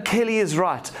know, Doug Kelly is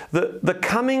right. The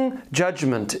coming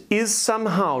judgment is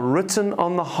somehow written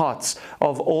on the hearts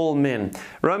of all men.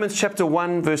 Romans chapter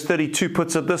 1 verse 32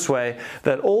 puts it this way: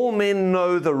 that all men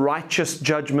know the righteous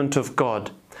judgment of God,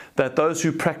 that those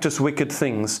who practice wicked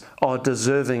things are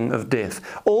deserving of death.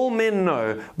 All men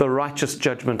know the righteous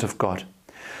judgment of God.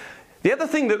 The other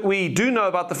thing that we do know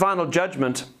about the final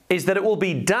judgment is that it will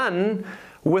be done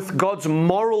with God's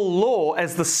moral law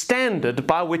as the standard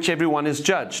by which everyone is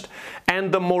judged.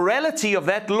 And the morality of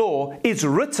that law is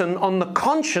written on the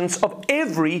conscience of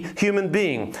every human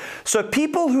being. So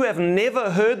people who have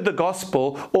never heard the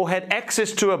gospel or had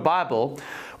access to a Bible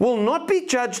will not be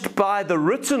judged by the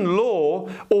written law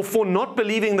or for not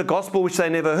believing the gospel which they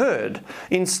never heard.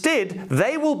 Instead,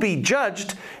 they will be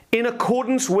judged in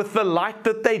accordance with the light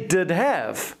that they did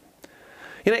have.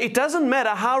 You know, it doesn't matter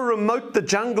how remote the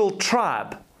jungle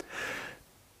tribe.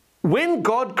 When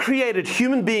God created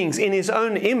human beings in His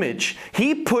own image,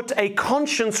 He put a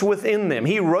conscience within them.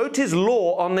 He wrote His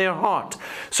law on their heart.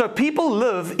 So people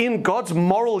live in God's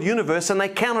moral universe and they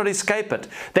cannot escape it.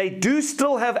 They do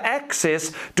still have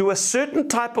access to a certain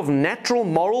type of natural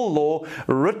moral law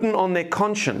written on their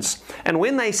conscience. And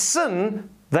when they sin,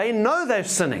 they know they're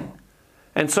sinning.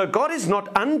 And so God is not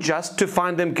unjust to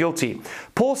find them guilty.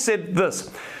 Paul said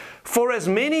this: "For as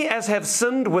many as have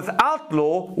sinned without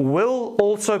law will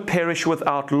also perish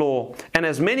without law, and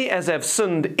as many as have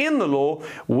sinned in the law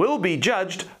will be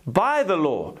judged by the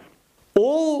law."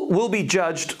 All will be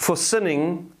judged for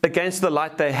sinning against the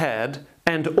light they had,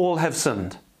 and all have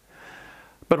sinned.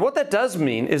 But what that does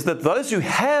mean is that those who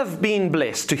have been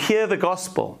blessed to hear the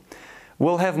gospel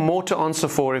will have more to answer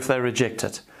for if they reject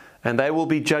it. And they will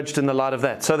be judged in the light of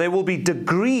that. So there will be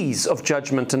degrees of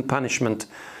judgment and punishment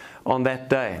on that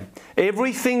day.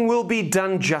 Everything will be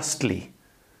done justly.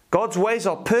 God's ways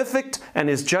are perfect and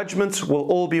His judgments will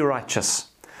all be righteous.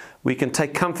 We can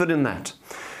take comfort in that.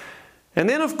 And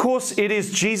then, of course, it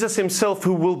is Jesus Himself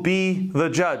who will be the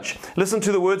judge. Listen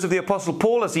to the words of the Apostle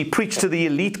Paul as he preached to the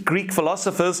elite Greek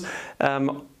philosophers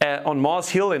on Mars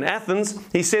Hill in Athens.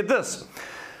 He said this: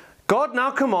 "God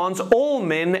now commands all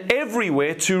men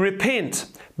everywhere to repent,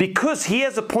 because He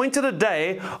has appointed a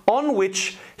day on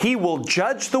which He will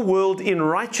judge the world in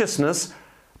righteousness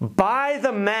by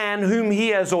the man whom He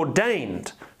has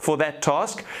ordained for that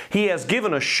task. He has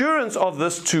given assurance of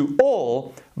this to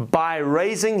all by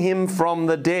raising Him from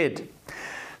the dead."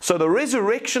 So the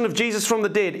resurrection of Jesus from the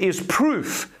dead is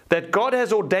proof that God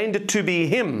has ordained it to be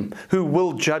Him who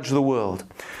will judge the world.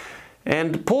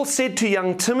 And Paul said to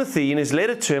young Timothy in his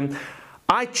letter to him,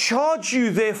 "I charge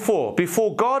you therefore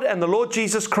before God and the Lord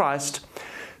Jesus Christ,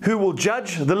 who will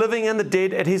judge the living and the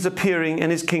dead at His appearing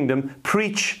in His kingdom,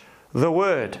 preach the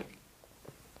word."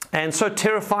 And so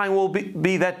terrifying will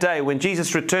be that day when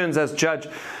Jesus returns as judge,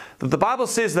 that the Bible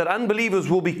says that unbelievers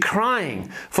will be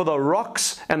crying for the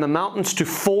rocks and the mountains to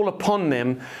fall upon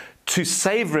them to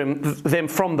save them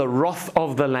from the wrath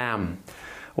of the Lamb.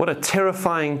 What a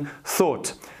terrifying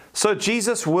thought. So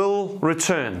Jesus will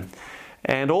return,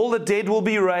 and all the dead will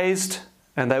be raised,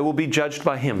 and they will be judged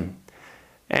by Him.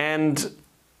 And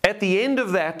at the end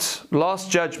of that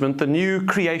last judgment, the new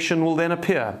creation will then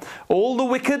appear. All the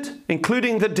wicked,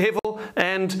 including the devil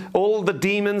and all the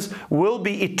demons, will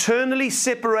be eternally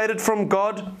separated from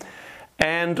God,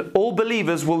 and all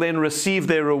believers will then receive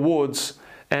their rewards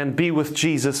and be with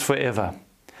Jesus forever.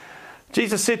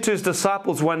 Jesus said to His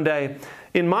disciples one day,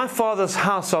 "In my Father's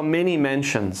house are many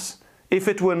mansions. if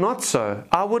it were not so,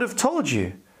 I would have told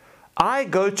you. I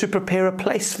go to prepare a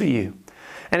place for you.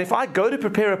 And if I go to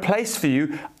prepare a place for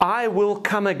you, I will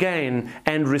come again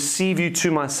and receive you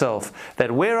to myself,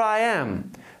 that where I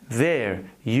am, there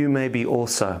you may be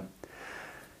also.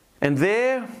 And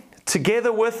there,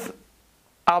 together with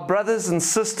our brothers and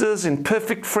sisters in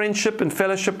perfect friendship and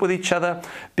fellowship with each other,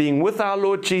 being with our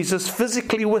Lord Jesus,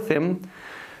 physically with Him,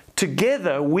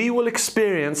 together we will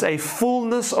experience a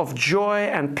fullness of joy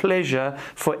and pleasure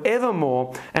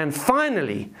forevermore. And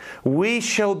finally, we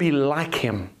shall be like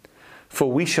Him,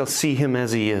 for we shall see Him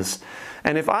as He is.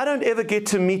 And if I don't ever get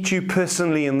to meet you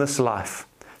personally in this life,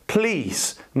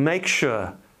 please make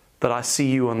sure that I see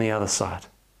you on the other side.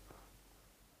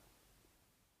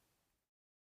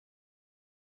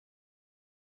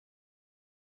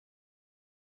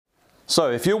 So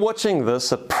if you're watching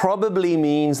this, it probably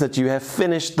means that you have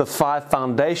finished the 5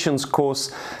 Foundations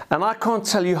course, and I can't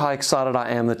tell you how excited I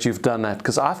am that you've done that,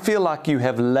 because I feel like you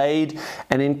have laid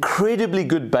an incredibly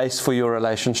good base for your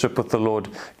relationship with the Lord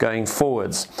going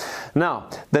forwards. Now,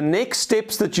 the next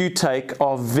steps that you take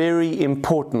are very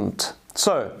important.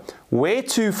 So, where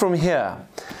to from here?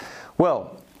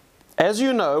 Well, as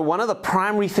you know, one of the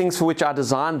primary things for which I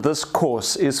designed this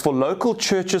course is for local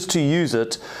churches to use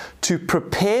it to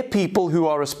prepare people who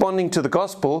are responding to the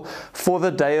gospel for the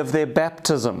day of their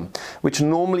baptism, which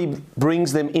normally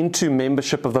brings them into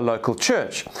membership of the local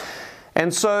church.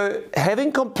 And so,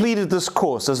 having completed this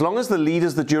course, as long as the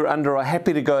leaders that you're under are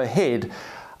happy to go ahead,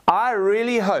 I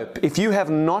really hope, if you have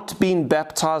not been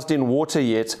baptized in water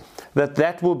yet,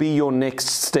 that will be your next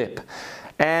step.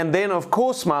 And then, of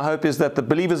course, my hope is that the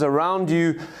believers around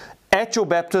you at your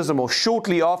baptism or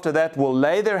shortly after that will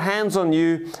lay their hands on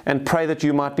you and pray that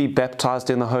you might be baptized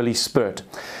in the Holy Spirit.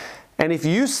 And if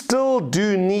you still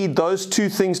do need those 2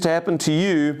 things to happen to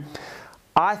you,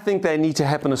 I think they need to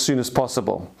happen as soon as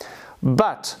possible.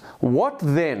 But what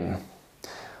then?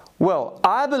 Well,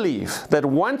 I believe that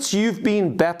once you've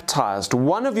been baptized,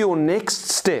 one of your next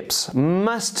steps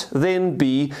must then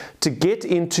be to get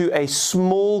into a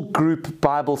small group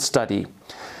Bible study.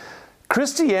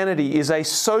 Christianity is a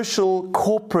social,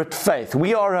 corporate faith.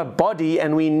 We are a body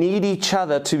and we need each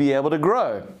other to be able to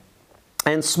grow.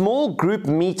 And small group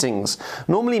meetings,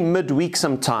 normally midweek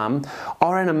sometime,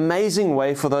 are an amazing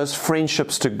way for those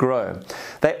friendships to grow.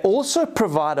 They also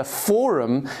provide a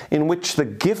forum in which the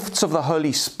gifts of the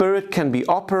Holy Spirit can be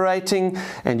operating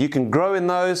and you can grow in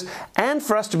those, and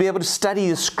for us to be able to study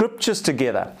the scriptures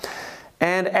together.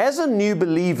 And as a new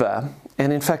believer,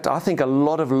 and in fact I think a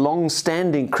lot of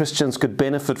long-standing Christians could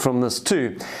benefit from this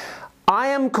too, I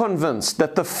am convinced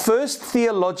that the first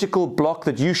theological block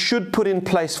that you should put in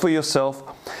place for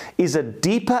yourself is a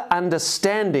deeper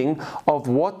understanding of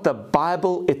what the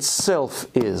Bible itself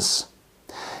is.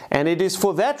 And it is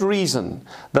for that reason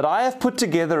that I have put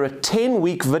together a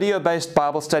 10-week video-based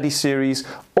Bible study series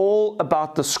all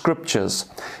about the Scriptures.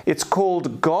 It's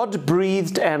called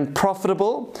God-Breathed and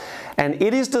Profitable, and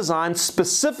it is designed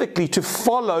specifically to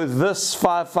follow this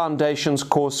 5 Foundations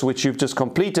course which you've just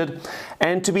completed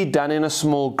and to be done in a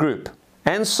small group.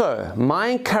 And so,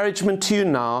 my encouragement to you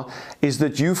now is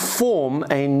that you form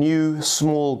a new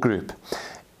small group.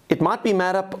 It might be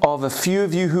made up of a few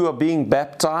of you who are being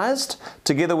baptized,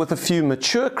 together with a few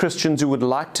mature Christians who would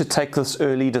like to take this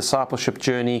early discipleship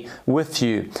journey with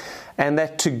you. And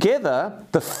that together,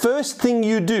 the first thing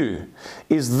you do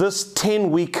is this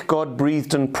 10-week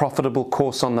God-breathed and profitable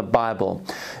course on the Bible.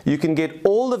 You can get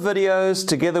all the videos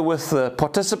together with the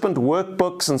participant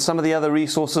workbooks and some of the other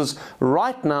resources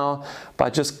right now by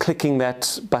just clicking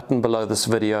that button below this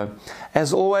video.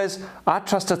 As always, I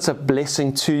trust it's a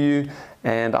blessing to you,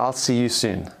 and I'll see you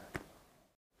soon.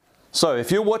 So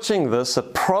if you're watching this,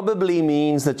 it probably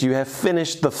means that you have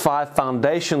finished the 5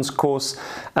 Foundations course,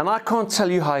 and I can't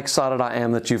tell you how excited I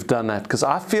am that you've done that, because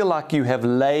I feel like you have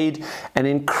laid an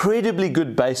incredibly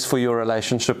good base for your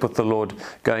relationship with the Lord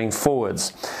going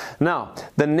forwards. Now,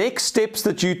 the next steps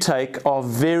that you take are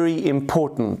very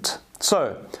important.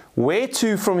 So, where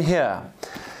to from here?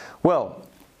 Well,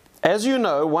 as you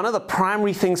know, one of the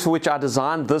primary things for which I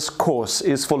designed this course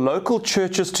is for local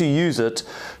churches to use it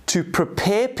to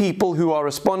prepare people who are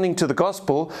responding to the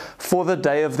gospel for the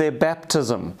day of their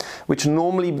baptism, which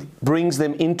normally brings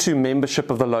them into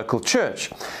membership of the local church.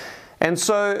 And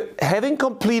so, having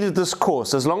completed this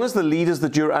course, as long as the leaders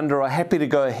that you're under are happy to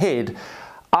go ahead,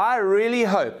 I really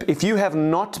hope, if you have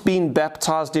not been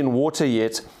baptized in water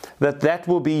yet, that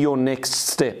will be your next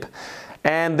step.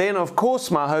 And then, of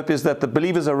course, my hope is that the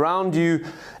believers around you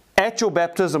at your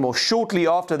baptism or shortly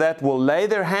after that will lay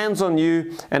their hands on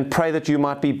you and pray that you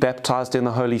might be baptized in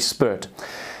the Holy Spirit.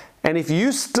 And if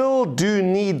you still do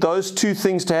need those two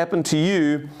things to happen to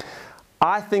you,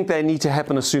 I think they need to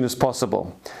happen as soon as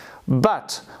possible.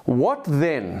 But what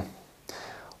then?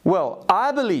 Well,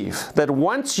 I believe that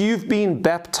once you've been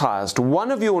baptized, one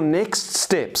of your next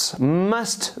steps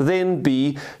must then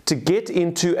be to get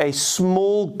into a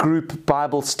small group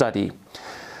Bible study.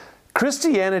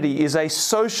 Christianity is a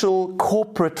social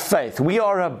corporate faith. We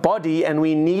are a body and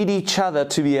we need each other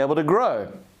to be able to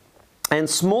grow. And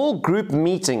small group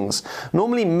meetings,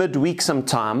 normally midweek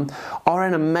sometime, are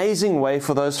an amazing way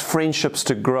for those friendships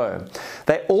to grow.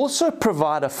 They also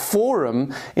provide a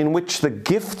forum in which the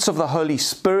gifts of the Holy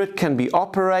Spirit can be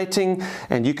operating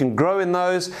and you can grow in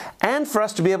those, and for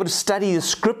us to be able to study the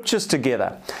scriptures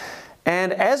together.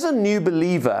 And as a new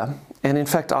believer, and in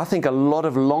fact I think a lot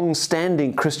of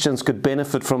long-standing Christians could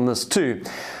benefit from this too,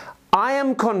 I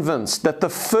am convinced that the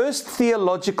first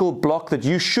theological block that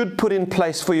you should put in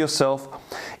place for yourself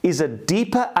is a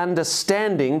deeper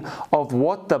understanding of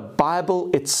what the Bible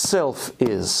itself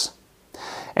is.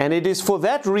 And it is for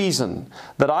that reason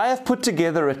that I have put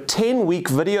together a 10-week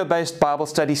video-based Bible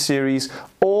study series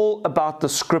all about the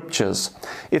Scriptures.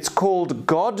 It's called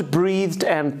God-Breathed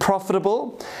and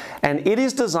Profitable, and it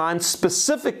is designed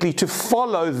specifically to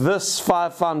follow this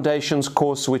 5 Foundations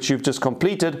course which you've just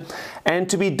completed, and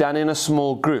to be done in a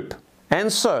small group.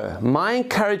 And so, my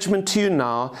encouragement to you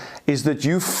now is that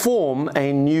you form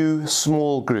a new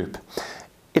small group.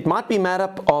 It might be made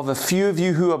up of a few of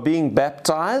you who are being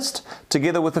baptized,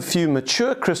 together with a few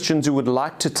mature Christians who would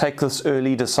like to take this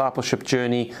early discipleship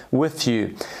journey with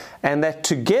you. And that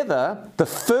together, the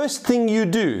first thing you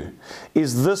do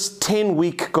is this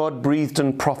 10-week God-breathed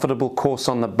and profitable course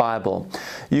on the Bible.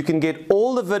 You can get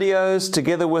all the videos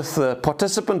together with the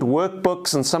participant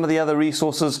workbooks and some of the other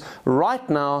resources right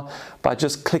now by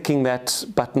just clicking that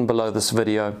button below this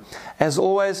video. As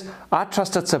always, I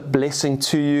trust it's a blessing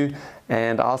to you,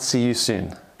 and I'll see you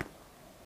soon.